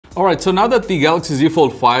Alright, so now that the Galaxy Z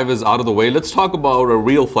Fold 5 is out of the way, let's talk about a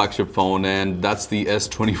real flagship phone, and that's the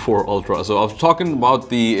S24 Ultra. So I was talking about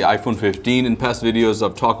the iPhone 15 in past videos.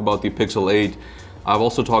 I've talked about the Pixel 8. I've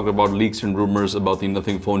also talked about leaks and rumors about the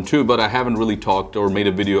Nothing Phone 2, but I haven't really talked or made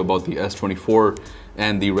a video about the S24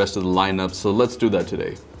 and the rest of the lineup, so let's do that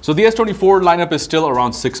today. So the S24 lineup is still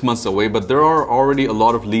around 6 months away, but there are already a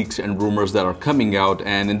lot of leaks and rumors that are coming out,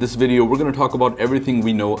 and in this video we're going to talk about everything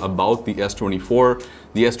we know about the S24,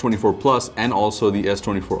 the S24 Plus, and also the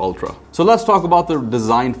S24 Ultra. So let's talk about the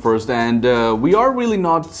design first, and we are really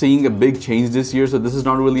not seeing a big change this year, so this is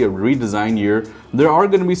not really a redesign year. There are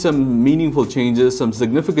going to be some meaningful changes, some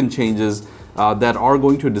significant changes that are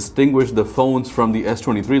going to distinguish the phones from the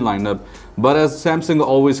S23 lineup, but as Samsung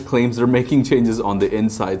always claims, they're making changes on the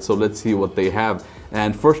inside, so let's see what they have.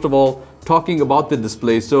 And first of all, talking about the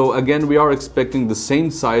display, so again we are expecting the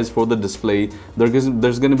same size for the display.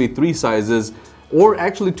 There's going to be 3 sizes, or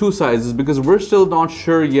actually 2 sizes, because we're still not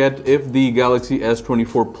sure yet if the Galaxy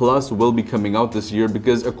S24 Plus will be coming out this year,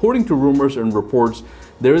 because according to rumors and reports,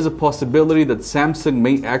 there is a possibility that Samsung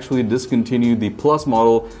may actually discontinue the Plus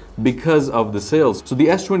model because of the sales. So the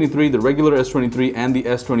S23, the regular S23 and the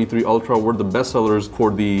S23 Ultra were the best sellers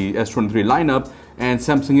for the S23 lineup, and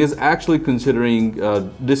Samsung is actually considering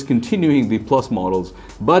discontinuing the Plus models.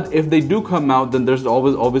 But if they do come out, then there's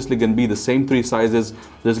obviously going to be the same 3 sizes.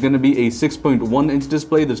 There's going to be a 6.1 inch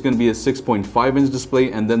display, there's going to be a 6.5 inch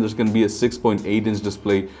display, and then there's going to be a 6.8 inch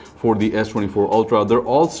display for the S24 Ultra. They're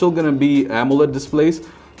all still going to be AMOLED displays,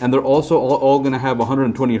 and they're also all going to have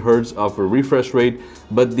 120 Hz of a refresh rate,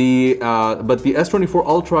 but the S24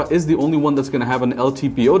 Ultra is the only one that's going to have an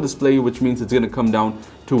LTPO display, which means it's going to come down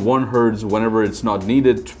to 1 Hz whenever it's not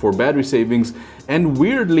needed for battery savings. And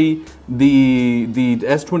weirdly, the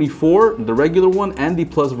S24, the regular one, and the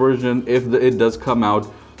Plus version, if it does come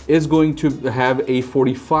out, is going to have a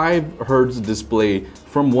 45 Hz display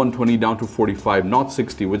from 120 down to 45, not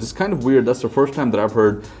 60, which is kind of weird. That's the first time that I've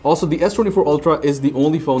heard. Also, the S24 Ultra is the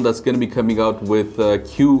only phone that's going to be coming out with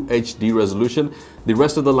QHD resolution. The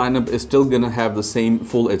rest of the lineup is still going to have the same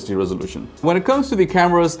full HD resolution. When it comes to the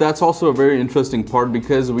cameras, that's also a very interesting part,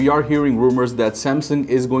 because we are hearing rumors that Samsung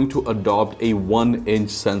is going to adopt a 1-inch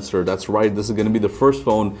sensor. That's right, this is going to be the first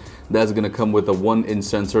phone that's going to come with a 1-inch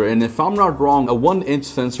sensor. And if I'm not wrong, a 1-inch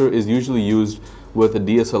sensor is usually used with the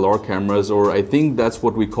DSLR cameras, or I think that's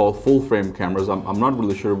what we call full frame cameras. I'm not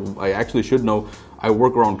really sure. I actually should know. I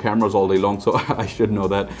work around cameras all day long, so I should know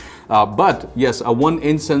that. But yes, a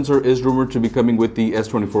 1-inch sensor is rumored to be coming with the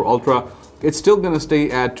S24 Ultra. It's still going to stay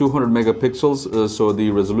at 200 megapixels, so the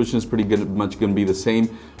resolution is pretty much going to be the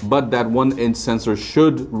same, but that 1-inch sensor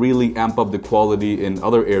should really amp up the quality in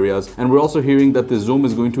other areas. And we're also hearing that the zoom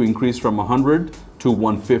is going to increase from 100 to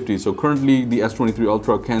 150. So currently the S23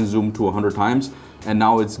 Ultra can zoom to 100 times, and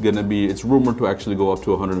now it's rumored to actually go up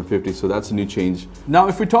to 150, so that's a new change. Now,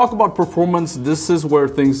 if we talk about performance, this is where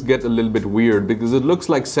things get a little bit weird, because it looks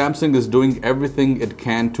like Samsung is doing everything it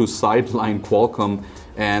can to sideline Qualcomm,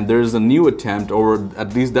 and there's a new attempt, or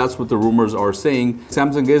at least that's what the rumors are saying.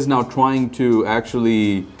 Samsung is now trying to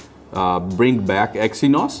actually bring back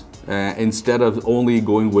Exynos instead of only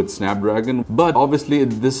going with Snapdragon. But obviously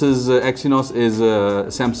this is Exynos is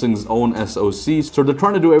Samsung's own SoC, so they're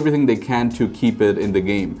trying to do everything they can to keep it in the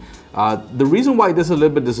game. The reason why this is a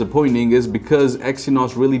little bit disappointing is because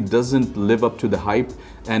Exynos really doesn't live up to the hype,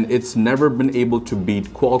 and it's never been able to beat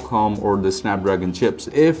Qualcomm or the Snapdragon chips.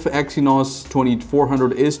 If Exynos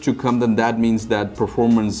 2400 is to come, then that means that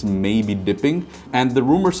performance may be dipping, and the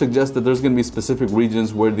rumors suggest that there's going to be specific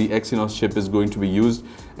regions where the Exynos chip is going to be used,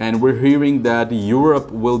 and we're hearing that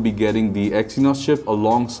Europe will be getting the Exynos chip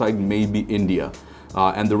alongside maybe India.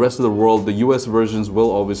 And the rest of the world, the US versions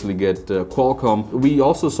will obviously get Qualcomm. We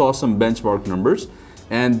also saw some benchmark numbers,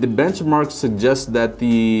 and the benchmarks suggest that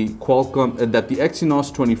the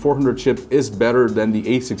Exynos 2400 chip is better than the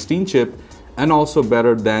A16 chip, and also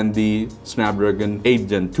better than the Snapdragon 8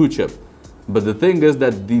 Gen 2 chip. But the thing is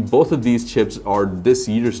that both of these chips are this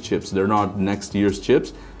year's chips, they're not next year's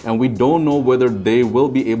chips, and we don't know whether they will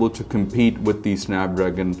be able to compete with the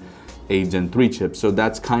Snapdragon 8 Gen 3 chip. So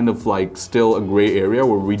that's kind of like still a gray area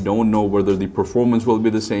where we don't know whether the performance will be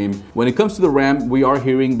the same. When it comes to the RAM, we are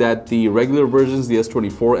hearing that the regular versions, the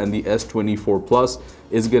S24 and the S24 Plus,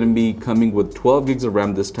 is going to be coming with 12 gigs of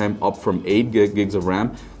RAM this time, up from 8 gigs of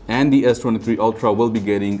RAM. And the S23 Ultra will be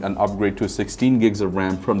getting an upgrade to 16 gigs of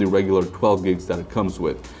RAM from the regular 12 gigs that it comes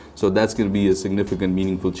with. So that's going to be a significant,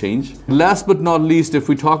 meaningful change. Last but not least, if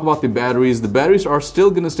we talk about the batteries are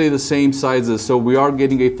still going to stay the same sizes. So we are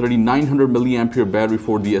getting a 3900 milliampere battery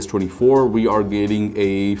for the S24. We are getting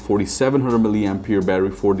a 4700 milliampere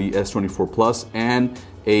battery for the S24 Plus, and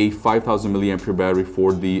a 5000 milliampere battery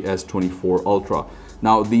for the S24 Ultra.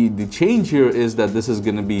 Now the change here is that this is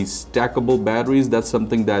going to be stackable batteries. That's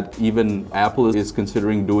something that even Apple is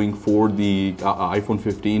considering doing for the iPhone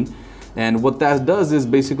 15. And what that does is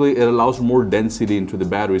basically it allows more density into the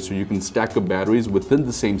battery, so you can stack up batteries within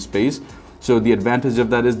the same space. So the advantage of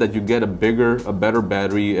that is that you get a better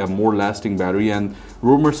battery, a more lasting battery, and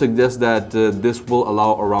rumors suggest that this will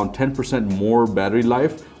allow around 10% more battery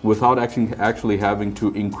life without actually having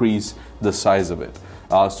to increase the size of it.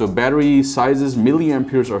 So battery sizes,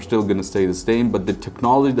 milliamperes are still going to stay the same, but the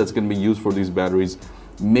technology that's going to be used for these batteries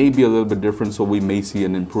may be a little bit different, so we may see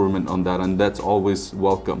an improvement on that, and that's always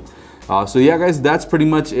welcome. So yeah guys, that's pretty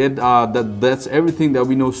much it. That's everything that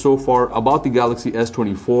we know so far about the Galaxy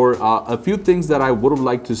S24. A few things that I would have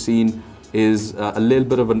liked to seen is a little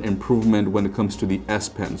bit of an improvement when it comes to the S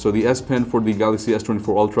Pen. So the S Pen for the Galaxy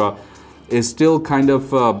S24 Ultra is still kind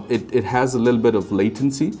of, it has a little bit of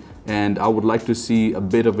latency, and I would like to see a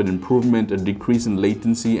bit of an improvement, a decrease in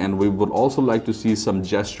latency, and we would also like to see some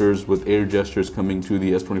gestures with air gestures coming to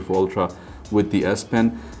the S24 Ultra with the S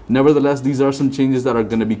Pen. Nevertheless, these are some changes that are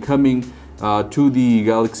going to be coming to the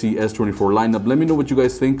Galaxy S24 lineup. Let me know what you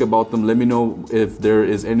guys think about them. Let me know if there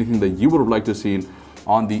is anything that you would have liked to see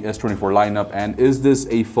on the S24 lineup, and is this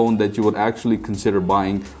a phone that you would actually consider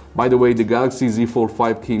buying? By the way, the Galaxy Z Fold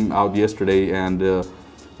 5 came out yesterday, and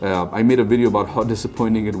I made a video about how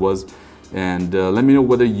disappointing it was. And let me know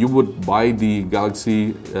whether you would buy the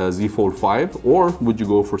Galaxy Z Fold 5, or would you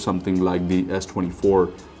go for something like the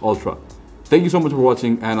S24 Ultra. Thank you so much for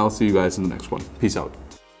watching, and I'll see you guys in the next one. Peace out.